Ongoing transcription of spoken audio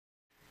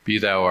Be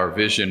thou our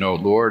vision, O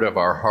Lord, of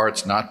our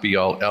hearts, not be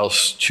all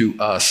else to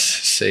us,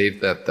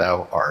 save that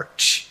thou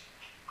art.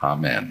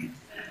 Amen.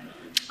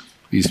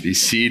 Please be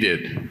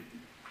seated.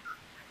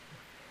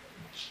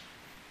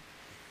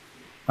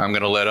 I'm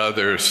going to let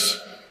others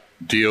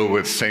deal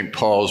with St.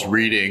 Paul's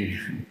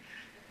reading,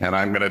 and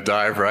I'm going to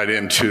dive right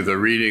into the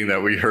reading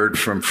that we heard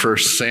from 1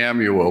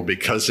 Samuel,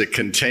 because it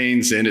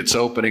contains in its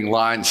opening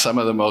line some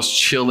of the most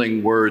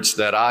chilling words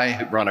that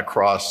I run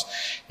across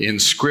in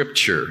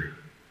Scripture.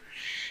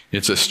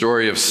 It's a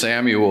story of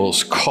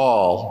Samuel's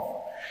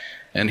call,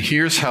 and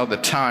here's how the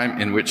time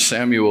in which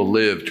Samuel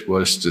lived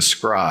was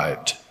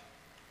described.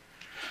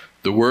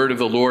 The word of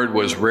the Lord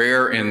was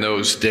rare in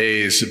those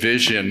days.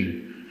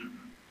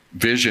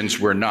 Visions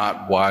were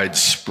not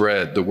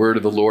widespread. The word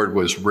of the Lord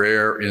was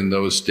rare in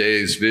those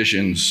days.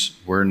 Visions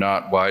were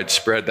not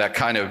widespread. That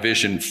kind of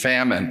vision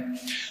famine,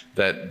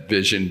 that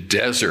vision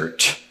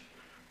desert,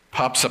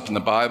 pops up in the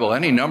Bible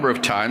any number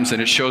of times,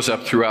 and it shows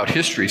up throughout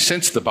history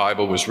since the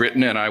Bible was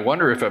written, and I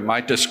wonder if it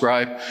might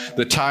describe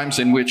the times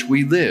in which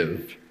we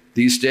live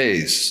these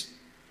days.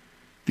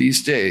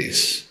 These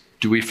days,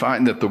 do we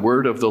find that the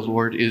word of the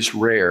Lord is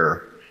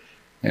rare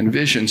and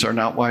visions are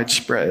not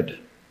widespread?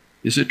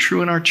 Is it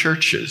true in our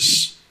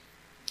churches?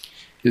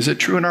 Is it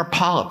true in our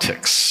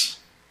politics?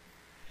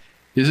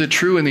 Is it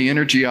true in the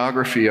inner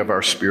geography of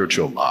our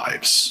spiritual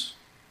lives?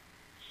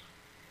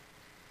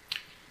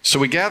 So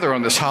we gather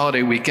on this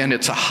holiday weekend.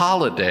 It's a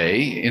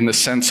holiday in the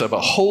sense of a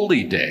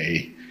holy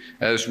day,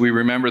 as we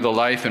remember the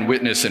life and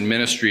witness and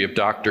ministry of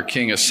Dr.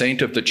 King, a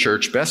saint of the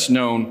church,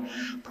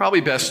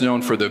 probably best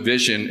known for the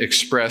vision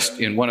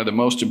expressed in one of the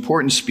most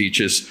important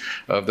speeches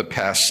of the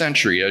past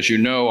century. As you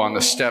know, on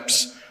the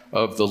steps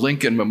of the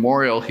Lincoln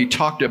Memorial, he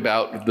talked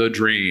about the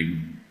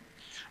dream,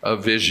 a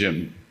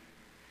vision.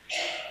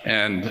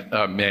 And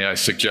may I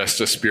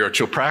suggest a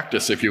spiritual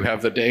practice if you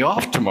have the day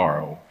off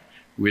tomorrow,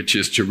 which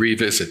is to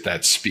revisit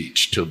that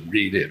speech, to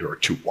read it or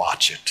to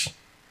watch it.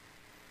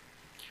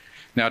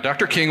 Now,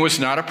 Dr. King was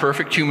not a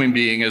perfect human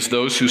being, as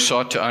those who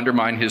sought to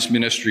undermine his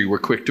ministry were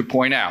quick to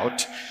point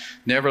out.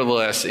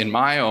 Nevertheless, in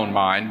my own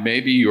mind,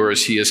 maybe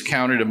yours, he is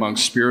counted among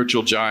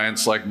spiritual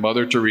giants like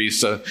Mother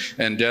Teresa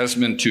and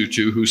Desmond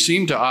Tutu, who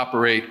seem to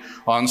operate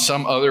on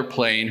some other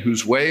plane,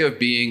 whose way of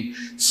being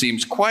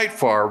seems quite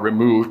far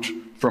removed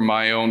from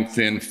my own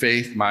thin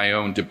faith, my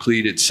own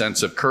depleted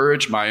sense of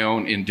courage, my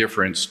own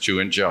indifference to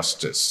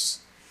injustice.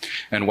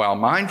 And while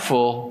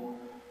mindful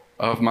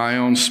of my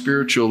own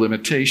spiritual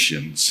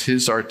limitations,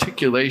 his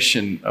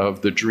articulation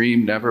of the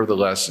dream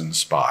nevertheless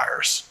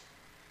inspires.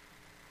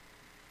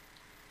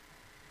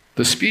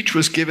 The speech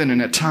was given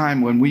in a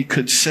time when we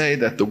could say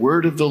that the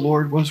word of the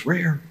Lord was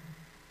rare,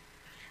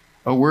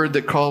 a word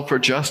that called for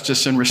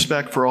justice and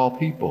respect for all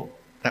people.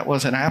 That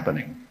wasn't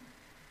happening.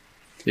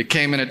 It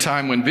came in a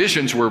time when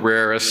visions were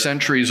rare, as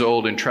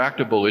centuries-old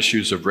intractable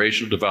issues of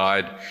racial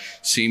divide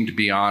seemed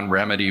beyond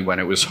remedy, when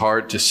it was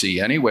hard to see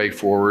any way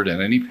forward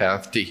and any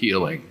path to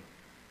healing.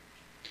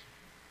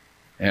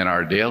 And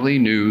our daily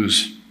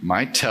news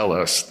might tell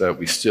us that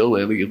we still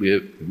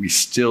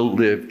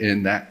live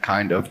in that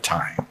kind of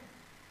time.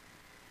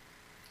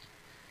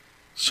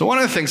 So one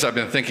of the things I've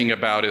been thinking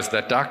about is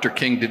that Dr.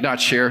 King did not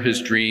share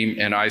his dream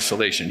in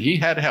isolation. He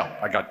had help.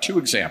 I got two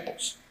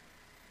examples.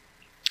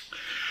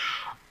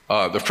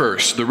 The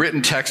first, the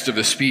written text of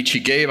the speech he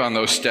gave on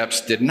those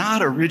steps did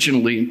not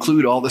originally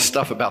include all the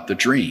stuff about the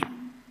dream.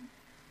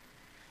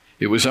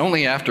 It was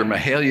only after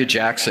Mahalia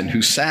Jackson,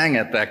 who sang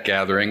at that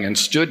gathering and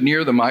stood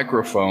near the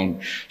microphone,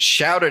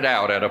 shouted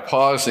out at a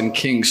pause in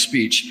King's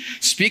speech,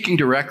 speaking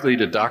directly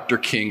to Dr.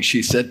 King,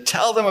 she said,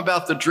 "Tell them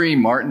about the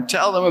dream, Martin,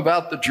 tell them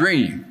about the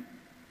dream."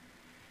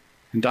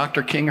 And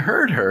Dr. King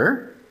heard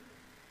her,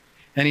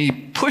 and he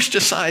pushed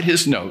aside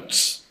his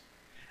notes,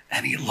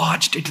 and he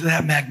launched into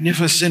that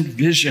magnificent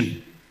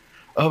vision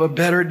of a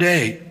better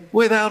day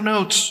without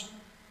notes.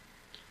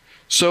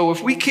 So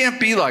if we can't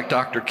be like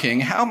Dr.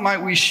 King, how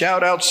might we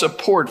shout out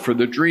support for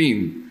the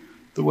dream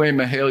the way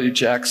Mahalia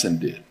Jackson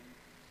did?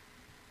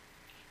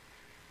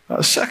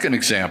 A second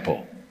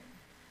example,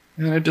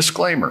 and a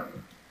disclaimer.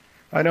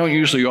 I don't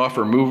usually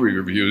offer movie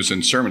reviews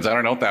and sermons. I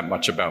don't know that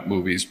much about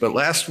movies, but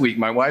last week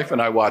my wife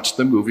and I watched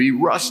the movie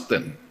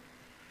Rustin.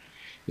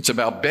 It's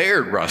about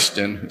Bayard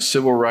Rustin, a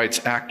civil rights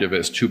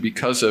activist who,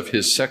 because of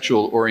his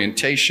sexual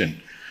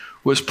orientation,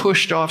 was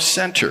pushed off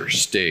center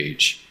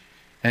stage,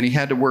 and he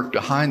had to work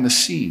behind the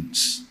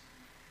scenes.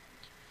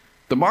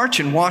 The march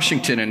in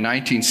Washington in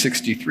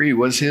 1963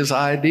 was his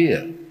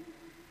idea.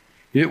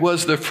 It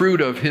was the fruit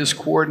of his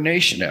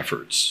coordination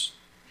efforts.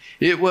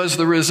 It was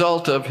the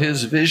result of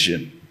his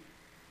vision.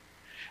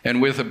 And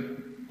with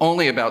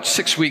only about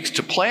 6 weeks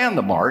to plan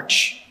the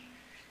march,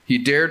 he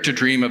dared to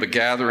dream of a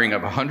gathering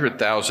of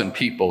 100,000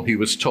 people. He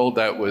was told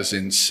that was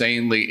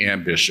insanely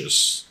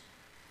ambitious.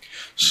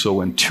 So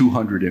when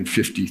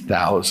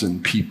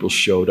 250,000 people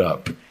showed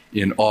up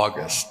in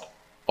August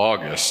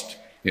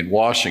in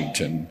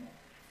Washington,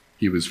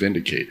 he was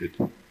vindicated.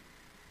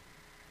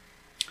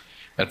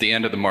 At the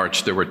end of the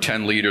march, there were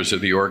 10 leaders of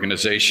the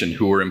organization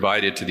who were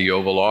invited to the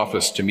Oval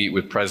Office to meet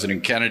with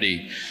President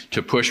Kennedy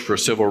to push for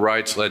civil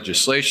rights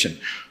legislation.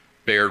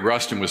 Bayard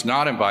Rustin was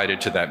not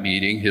invited to that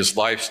meeting. His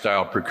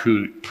lifestyle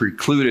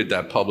precluded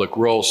that public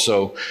role,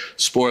 so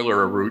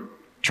spoiler alert,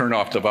 turn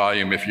off the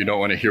volume if you don't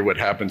want to hear what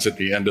happens at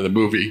the end of the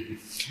movie.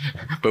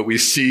 But we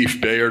see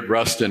Bayard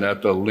Rustin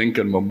at the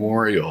Lincoln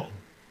Memorial.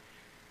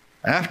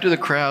 After the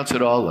crowds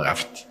had all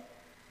left,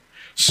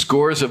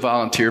 scores of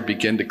volunteers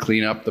begin to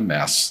clean up the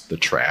mess, the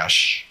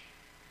trash.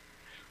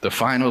 The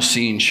final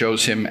scene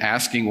shows him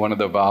asking one of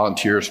the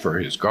volunteers for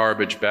his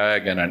garbage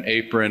bag and an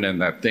apron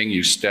and that thing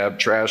you stab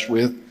trash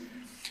with.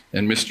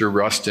 And Mr.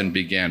 Rustin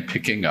began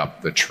picking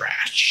up the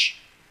trash.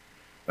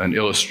 An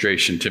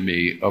illustration to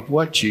me of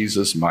what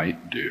Jesus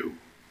might do.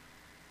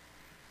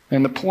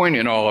 And the point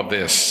in all of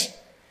this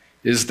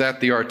is that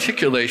the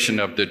articulation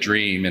of the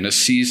dream in a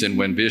season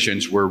when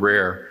visions were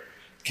rare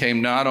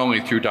came not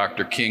only through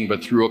Dr. King,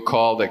 but through a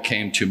call that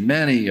came to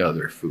many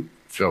other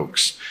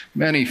folks,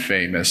 many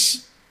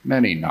famous,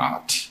 many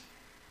not.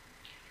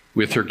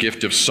 With her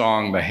gift of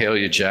song,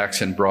 Mahalia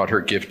Jackson brought her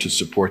gift to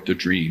support the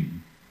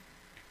dream.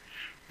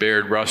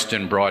 Bayard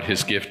Rustin brought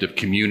his gift of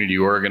community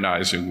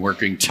organizing,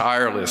 working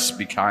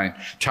tirelessly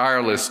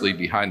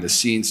behind the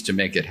scenes to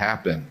make it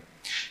happen.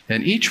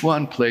 And each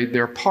one played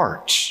their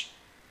parts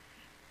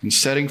in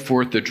setting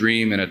forth the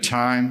dream in a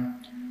time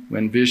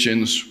when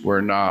visions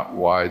were not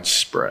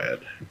widespread.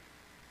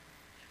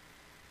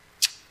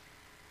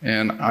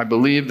 And I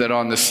believe that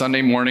on this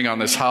Sunday morning, on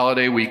this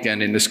holiday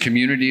weekend, in this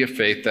community of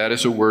faith, that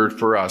is a word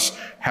for us.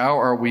 How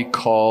are we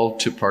called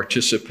to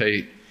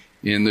participate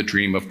in the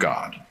dream of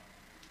God?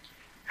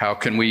 How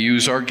can we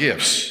use our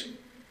gifts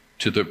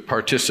to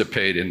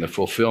participate in the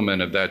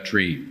fulfillment of that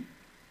dream?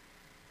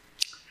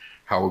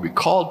 How are we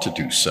called to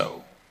do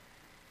so?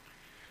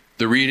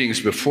 The readings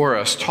before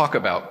us talk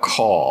about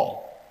call,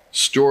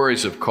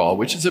 stories of call,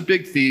 which is a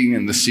big theme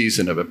in the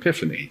season of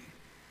Epiphany.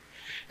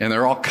 And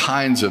there are all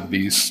kinds of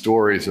these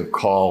stories of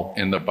call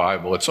in the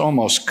Bible. It's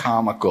almost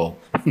comical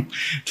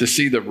to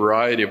see the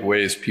variety of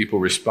ways people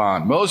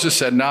respond. Moses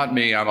said, "Not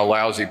me, I'm a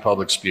lousy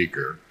public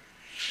speaker."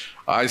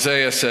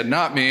 Isaiah said,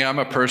 "Not me, I'm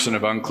a person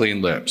of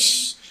unclean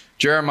lips."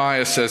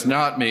 Jeremiah says,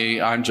 "Not me,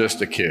 I'm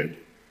just a kid."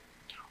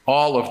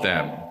 All of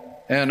them,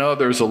 and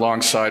others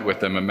alongside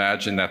with them,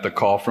 imagine that the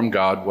call from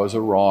God was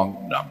a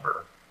wrong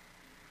number.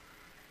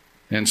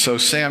 And so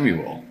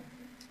Samuel,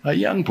 a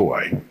young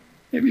boy,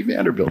 maybe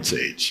Vanderbilt's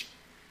age,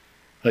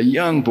 a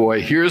young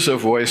boy hears a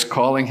voice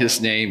calling his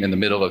name in the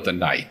middle of the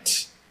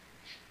night.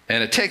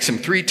 And it takes him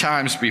 3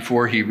 times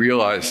before he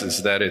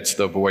realizes that it's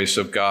the voice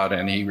of God,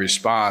 and he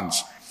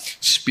responds,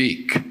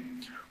 "Speak,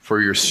 for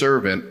your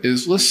servant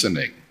is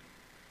listening."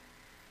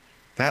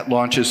 That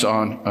launches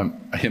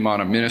him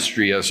on a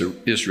ministry as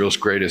Israel's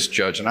greatest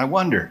judge. And I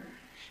wonder,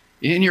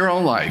 in your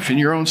own life, in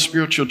your own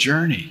spiritual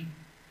journey,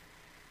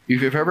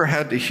 if you've ever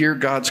had to hear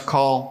God's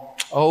call,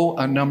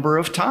 a number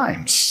of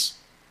times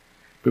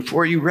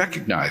before you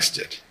recognized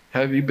it,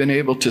 have you been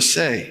able to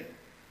say,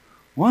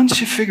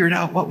 once you figured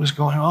out what was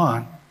going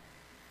on,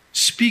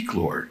 "Speak,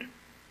 Lord,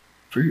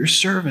 for your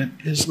servant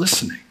is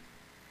listening.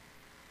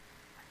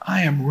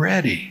 I am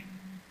ready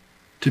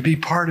to be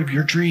part of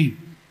your dream."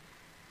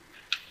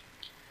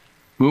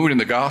 Moving in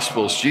the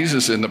Gospels,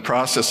 Jesus is in the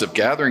process of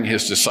gathering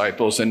his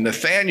disciples, and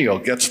Nathanael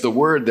gets the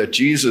word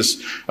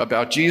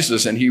about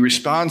Jesus, and he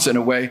responds in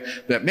a way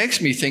that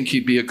makes me think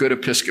he'd be a good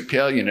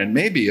Episcopalian and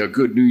maybe a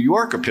good New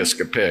York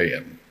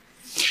Episcopalian.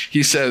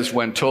 He says,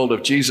 when told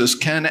of Jesus,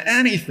 "Can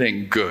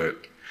anything good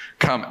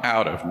come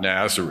out of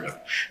Nazareth?"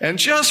 And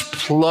just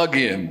plug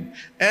in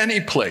any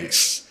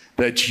place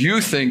that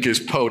you think is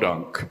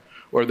podunk,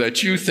 or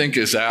that you think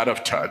is out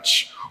of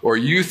touch, or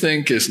you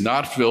think is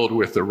not filled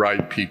with the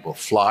right people,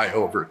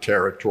 flyover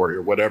territory,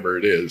 or whatever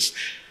it is.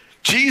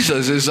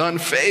 Jesus is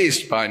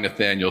unfazed by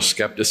Nathanael's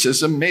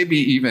skepticism, maybe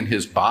even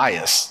his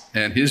bias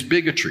and his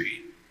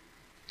bigotry.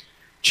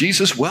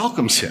 Jesus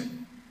welcomes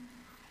him.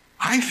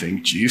 I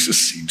think Jesus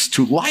seems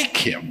to like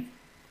him.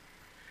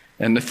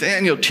 And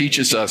Nathanael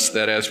teaches us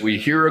that as we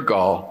hear a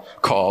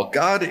call,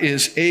 God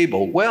is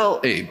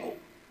well able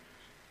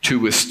to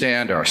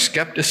withstand our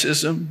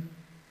skepticism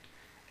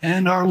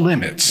and our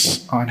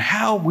limits on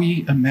how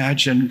we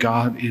imagine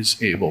God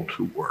is able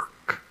to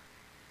work.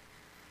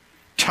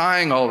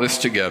 Tying all this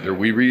together,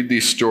 we read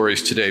these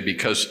stories today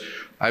because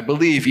I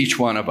believe each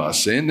one of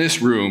us in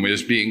this room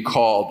is being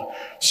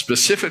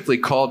specifically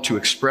called to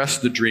express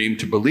the dream,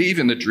 to believe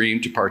in the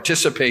dream, to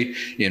participate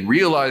in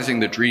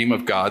realizing the dream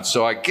of God.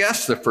 So I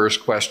guess the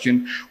first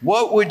question,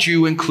 what would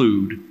you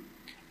include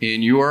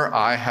in your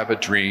 "I have a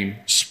dream"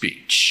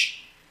 speech?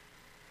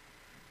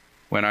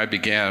 When I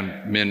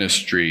began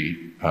ministry,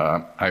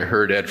 I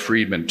heard Ed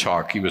Friedman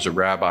talk. He was a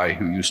rabbi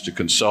who used to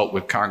consult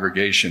with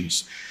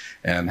congregations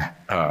and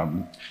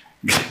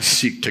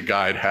seek to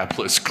guide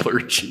hapless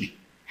clergy.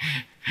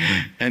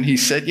 And he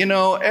said,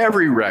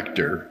 every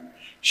rector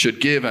should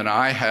give an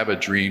 "I have a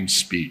dream"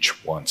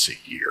 speech once a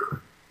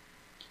year.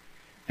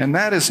 And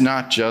that is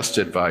not just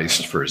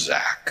advice for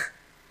Zach.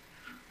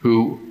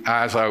 who,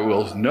 as I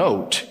will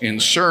note in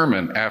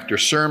sermon after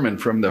sermon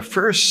from the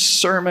first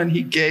sermon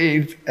he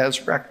gave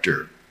as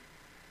rector,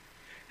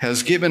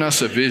 has given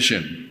us a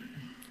vision,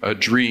 a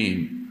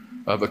dream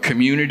of a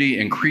community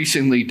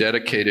increasingly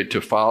dedicated to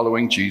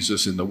following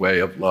Jesus in the way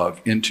of love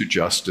into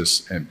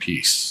justice and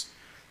peace.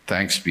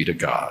 Thanks be to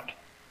God.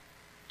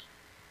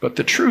 But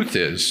the truth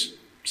is,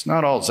 it's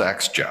not all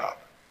Zach's job.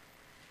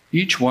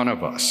 Each one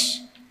of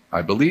us,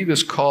 I believe,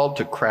 is called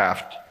to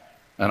craft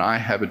an I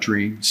have a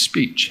dream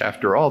speech.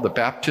 After all, the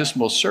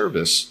baptismal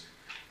service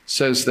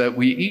says that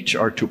we each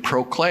are to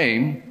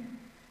proclaim,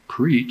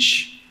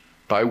 preach,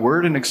 by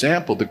word and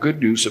example, the good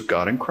news of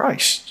God in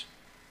Christ.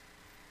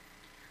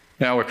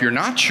 Now, if you're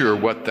not sure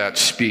what that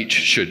speech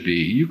should be,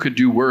 you could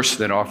do worse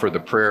than offer the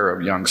prayer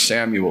of young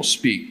Samuel,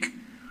 "Speak,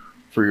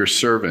 for your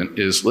servant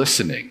is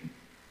listening."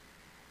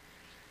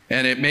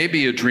 And it may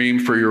be a dream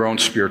for your own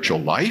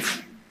spiritual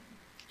life,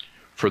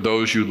 for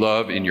those you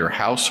love in your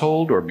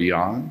household or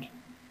beyond.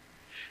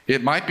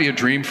 It might be a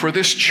dream for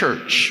this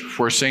church,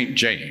 for St.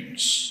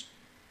 James.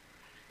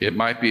 It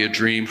might be a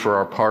dream for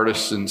our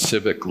partisan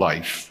civic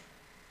life.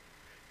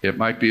 It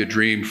might be a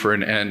dream for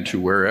an end to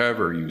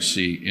wherever you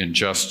see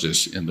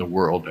injustice in the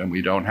world, and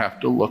we don't have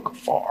to look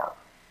far.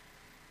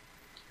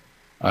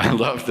 I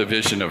love the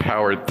vision of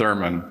Howard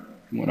Thurman,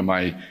 one of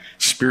my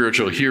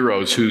spiritual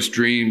heroes, whose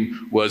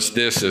dream was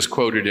this, as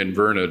quoted in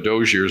Verna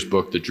Dozier's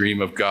book, The Dream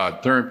of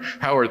God.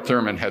 Howard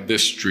Thurman had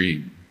this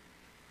dream: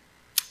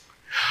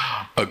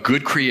 a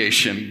good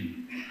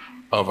creation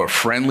of a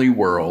friendly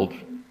world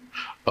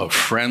of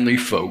friendly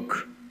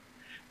folk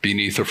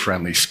beneath a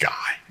friendly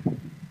sky.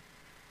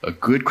 A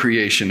good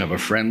creation of a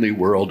friendly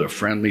world of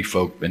friendly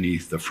folk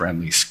beneath the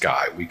friendly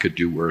sky. We could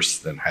do worse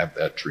than have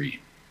that dream.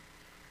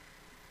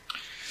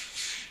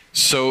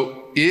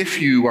 So if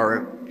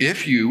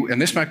you,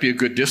 and this might be a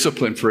good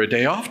discipline for a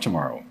day off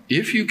tomorrow,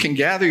 if you can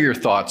gather your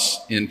thoughts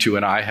into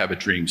an I have a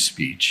dream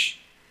speech,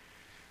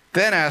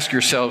 then ask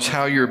yourselves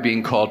how you're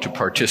being called to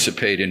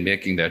participate in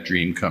making that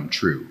dream come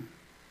true.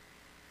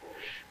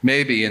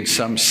 Maybe in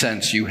some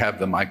sense you have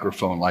the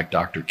microphone like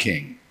Dr.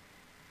 King.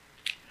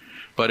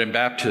 But in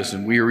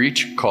baptism, we are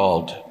each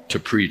called to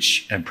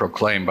preach and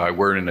proclaim by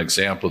word and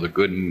example the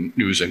good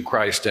news in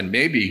Christ. And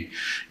maybe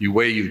the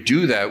way you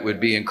do that would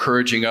be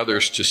encouraging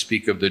others to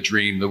speak of the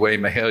dream the way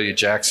Mahalia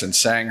Jackson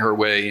sang her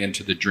way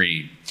into the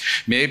dream.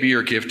 Maybe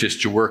your gift is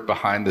to work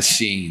behind the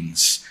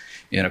scenes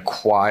in a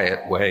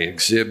quiet way,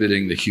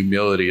 exhibiting the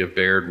humility of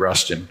Bayard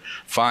Rustin,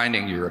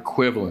 finding your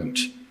equivalent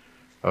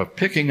of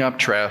picking up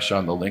trash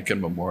on the Lincoln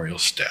Memorial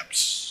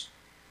steps.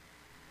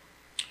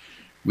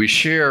 We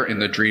share in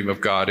the dream of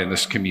God in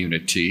this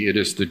community. It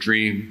is the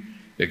dream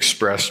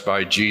expressed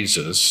by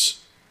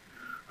Jesus,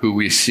 who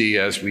we see,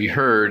 as we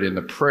heard in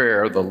the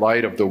prayer, the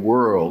light of the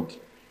world.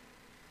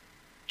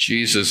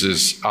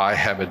 Jesus' I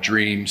have a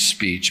dream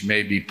speech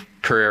may be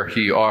prayer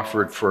he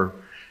offered for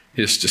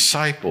his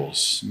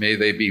disciples. May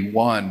they be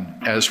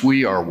one as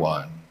we are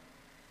one.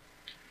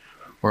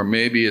 Or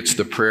maybe it's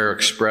the prayer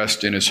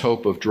expressed in his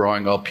hope of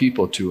drawing all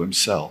people to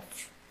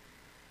himself.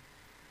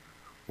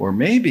 Or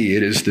maybe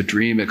it is the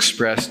dream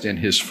expressed in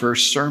his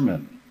first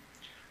sermon.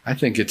 I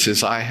think it's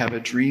his I have a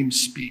dream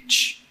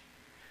speech,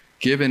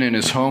 given in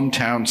his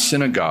hometown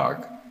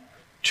synagogue.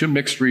 2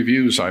 mixed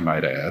reviews, I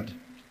might add.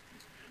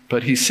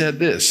 But he said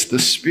this: "The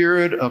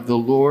Spirit of the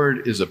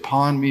Lord is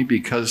upon me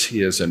because he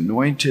has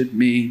anointed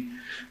me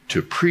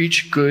to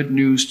preach good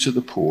news to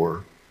the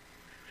poor,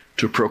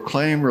 to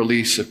proclaim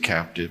release of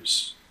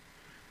captives,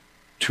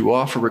 to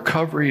offer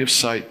recovery of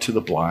sight to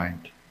the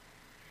blind,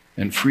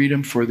 and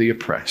freedom for the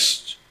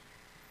oppressed."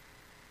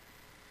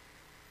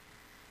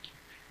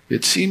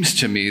 It seems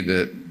to me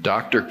that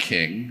Dr.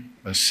 King,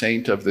 a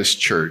saint of this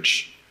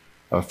church,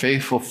 a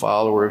faithful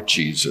follower of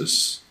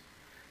Jesus,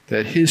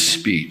 that his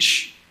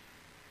speech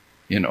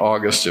in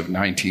August of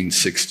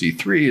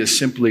 1963 is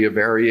simply a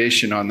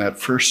variation on that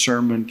first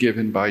sermon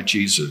given by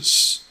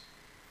Jesus.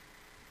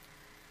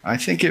 I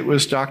think it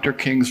was Dr.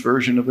 King's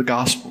version of the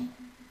gospel.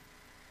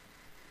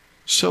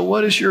 So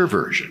what is your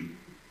version?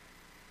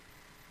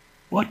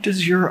 What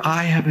does your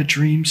I have a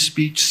dream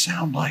speech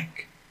sound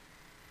like?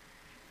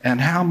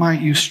 And how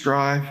might you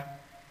strive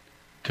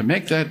to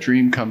make that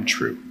dream come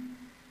true?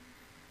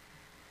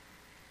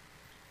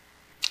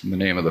 In the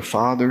name of the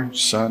Father,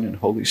 Son, and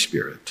Holy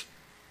Spirit.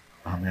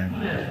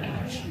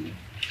 Amen.